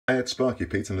Hi, it's Sparky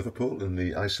Pete in Liverpool in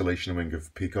the isolation wing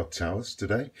of Peacock Towers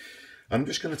today. I'm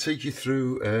just going to take you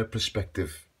through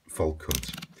Prospective fault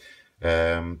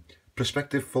current.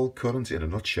 Prospective fault current in a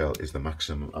nutshell is the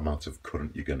maximum amount of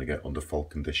current you're going to get under fault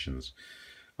conditions.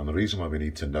 And the reason why we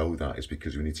need to know that is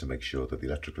because we need to make sure that the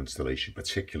electrical installation,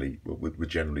 particularly, we're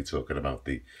generally talking about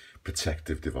the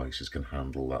protective devices, can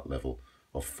handle that level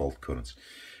of fault current.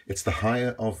 It's the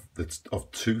higher of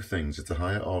two things. It's the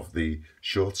higher of the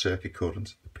short circuit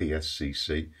current, the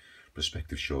PSCC,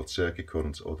 prospective short circuit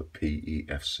current, or the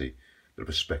PFC, the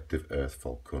prospective earth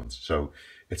fault current. So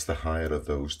it's the higher of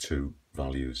those two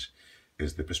values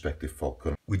is the prospective fault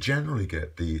current. We generally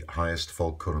get the highest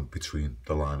fault current between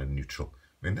the line and neutral.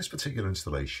 In this particular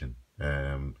installation,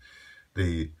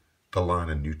 the line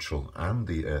and neutral and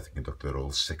the earthing conductor are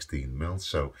all 16 mil.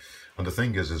 So, and the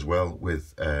thing is as well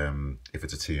with if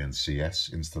it's a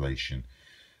TNCS installation,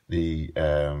 the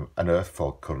an earth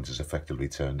fault current is effectively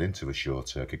turned into a short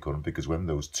circuit current, because when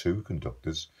those two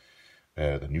conductors,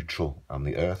 the neutral and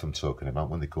the earth I'm talking about,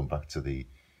 when they come back to the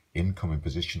incoming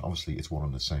position, obviously it's one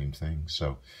and the same thing.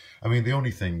 So, I mean, the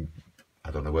only thing,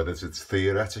 I don't know whether it's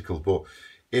theoretical, but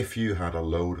if you had a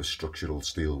load of structural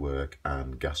steel work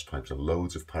and gas pipes and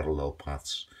loads of parallel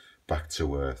paths back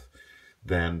to earth,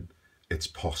 then it's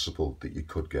possible that you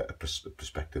could get a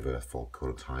prospective earth fault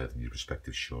current higher than your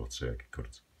prospective short circuit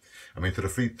current. I mean, through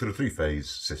a three-phase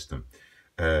system,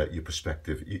 your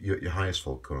prospective, your highest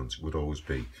fault current would always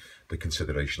be the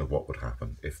consideration of what would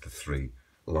happen if the three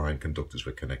line conductors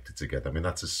were connected together. I mean,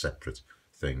 that's a separate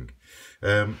thing.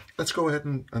 Let's go ahead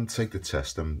and take the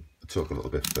test and talk a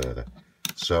little bit further.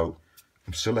 So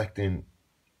I'm selecting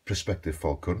prospective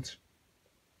fault current.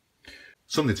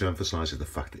 Something to emphasize is the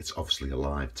fact that it's obviously a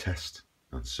live test,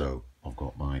 and so I've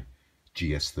got my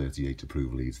GS38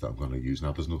 approval leads that I'm going to use.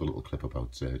 Now there's another little clip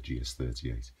about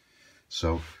GS38.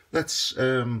 So let's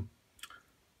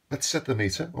set the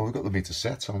meter. Well, we've got the meter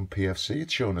set on PFC.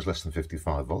 It's showing us less than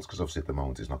 55 volts because obviously at the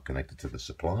moment it's not connected to the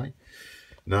supply.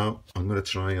 Now I'm going to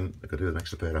try and I've got to do an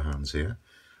extra pair of hands here.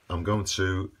 I'm going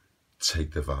to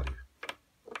take the value.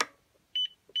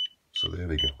 So there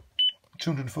we go,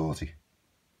 240.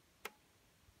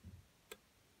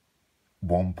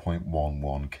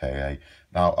 1.11 kA.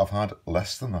 Now I've had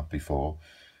less than that before,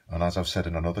 and as I've said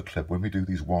in another clip, when we do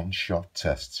these one-shot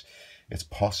tests, it's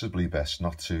possibly best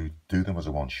not to do them as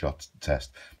a one-shot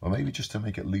test, but maybe just to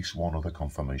make at least one other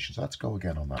confirmation. So let's go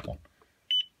again on that one.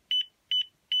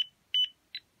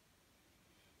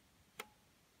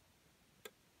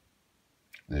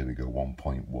 There we go,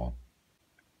 1.1.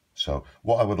 So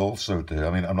what I would also do,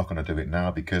 I mean, I'm not going to do it now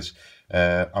because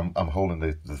I'm holding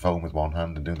the phone with one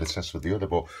hand and doing the test with the other,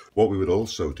 but what we would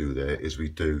also do there is we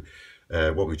do,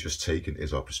 what we've just taken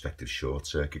is our prospective short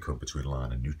circuit current between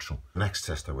line and neutral. The next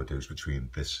test I would do is between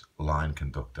this line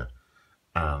conductor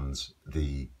and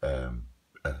the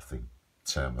earthing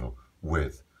terminal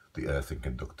with the earthing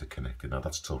conductor connected. Now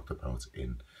that's talked about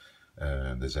in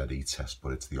the ZE test,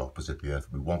 but it's the opposite.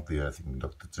 We want the earthing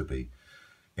conductor to be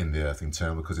in the earthing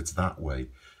terminal, because it's that way,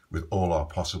 with all our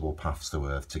possible paths to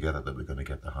earth together, that we're going to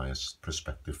get the highest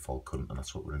prospective fault current, and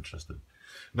that's what we're interested in.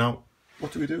 Now,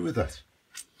 what do we do with that?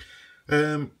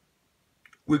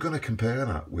 We're going to compare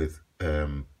that with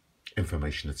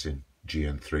information that's in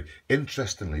GN3.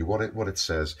 Interestingly, what it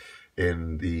says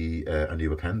in the a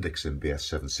new appendix in BS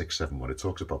 767, when it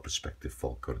talks about prospective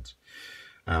fault current,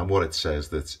 and what it says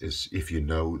that is, if you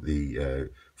know the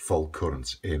fault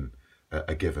current in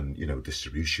a given,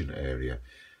 distribution area,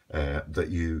 that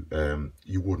you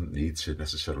wouldn't need to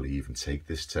necessarily even take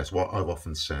this test. What I've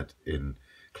often said in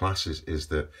classes is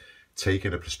that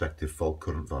taking a prospective fault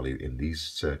current value in these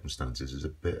circumstances is a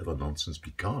bit of a nonsense,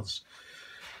 because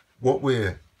what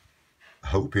we're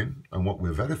hoping and what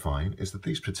we're verifying is that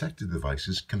these protected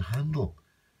devices can handle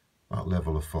that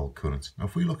level of fault current. Now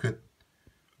if we look at,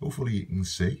 hopefully you can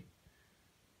see,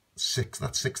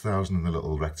 that's 6,000 in the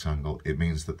little rectangle. It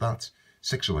means that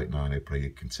 60898 breaker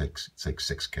can take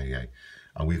 6 kA,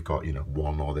 and we've got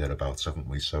one or thereabouts, haven't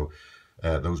we? So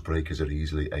those breakers are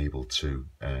easily able to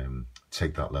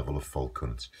take that level of fault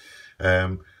current.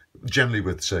 Generally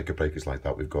with circuit breakers like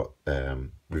that,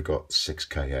 we've got 6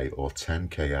 kA or 10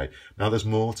 kA. Now there's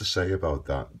more to say about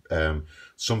that.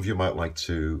 Some of you might like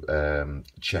to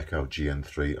check out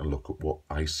GN3 and look at what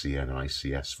ICN and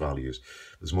ICS values.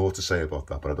 There's more to say about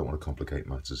that, but I don't want to complicate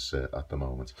matters at the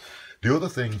moment. The other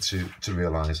thing to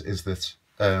realise is that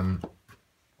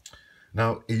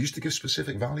now it used to give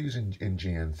specific values in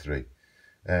GN3,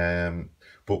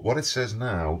 but what it says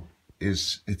now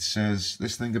is it says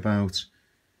this thing about,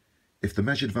 if the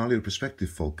measured value of prospective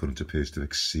fault current appears to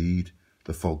exceed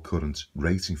the fault current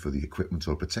rating for the equipment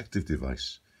or protective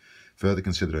device, Further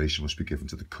consideration must be given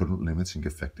to the current limiting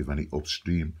effect of any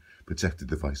upstream protected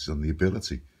devices on the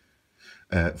ability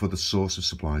for the source of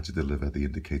supply to deliver the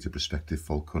indicated prospective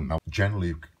fault current. Now,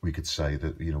 generally, we could say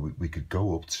that we could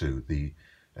go up to the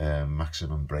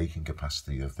maximum breaking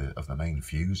capacity of the main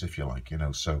fuse, if you like.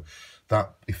 So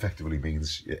that effectively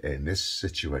means in this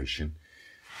situation.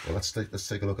 Well, let's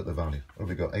take a look at the value. What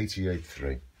have we got?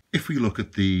 88.3. If we look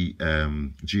at the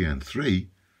GN3,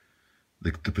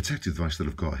 the protected device that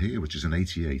I've got here, which is an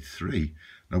 88.3.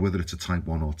 Now, whether it's a type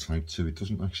 1 or type 2, it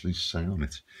doesn't actually say on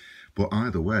it. But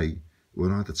either way,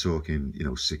 we're either talking,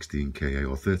 16 kA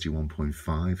or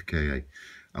 31.5 kA,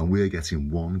 and we're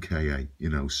getting 1 kA,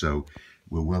 so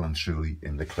we're well and truly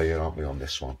in the clear, aren't we, on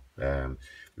this one?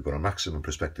 We've got a maximum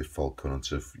prospective fault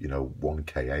current of, 1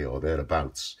 kA or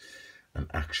thereabouts, and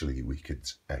actually we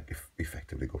could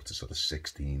effectively go up to sort of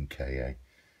 16 kA.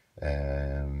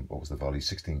 What was the value?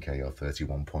 16 kA or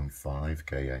 31.5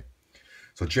 kA.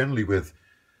 So generally with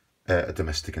a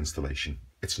domestic installation,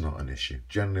 it's not an issue.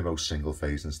 Generally, most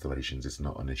single-phase installations, it's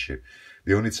not an issue.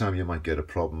 The only time you might get a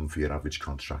problem for your average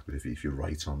contractor if you're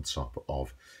right on top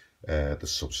of the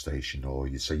substation, or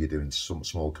you say you're doing some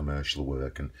small commercial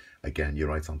work, and again, you're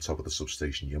right on top of the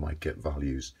substation, you might get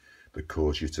values that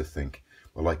cause you to think,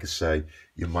 well, like I say,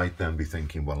 you might then be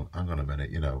thinking, well, hang on a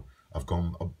minute, I've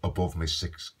gone above my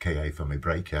 6 kA for my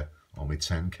breaker, or my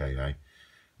 10 kA,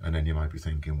 and then you might be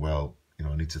thinking, well,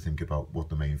 I need to think about what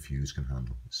the main fuse can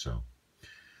handle.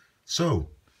 So,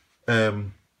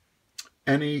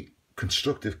 any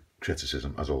constructive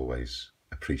criticism, as always,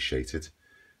 appreciated,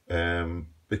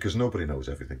 because nobody knows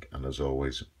everything, and there's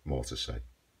always more to say.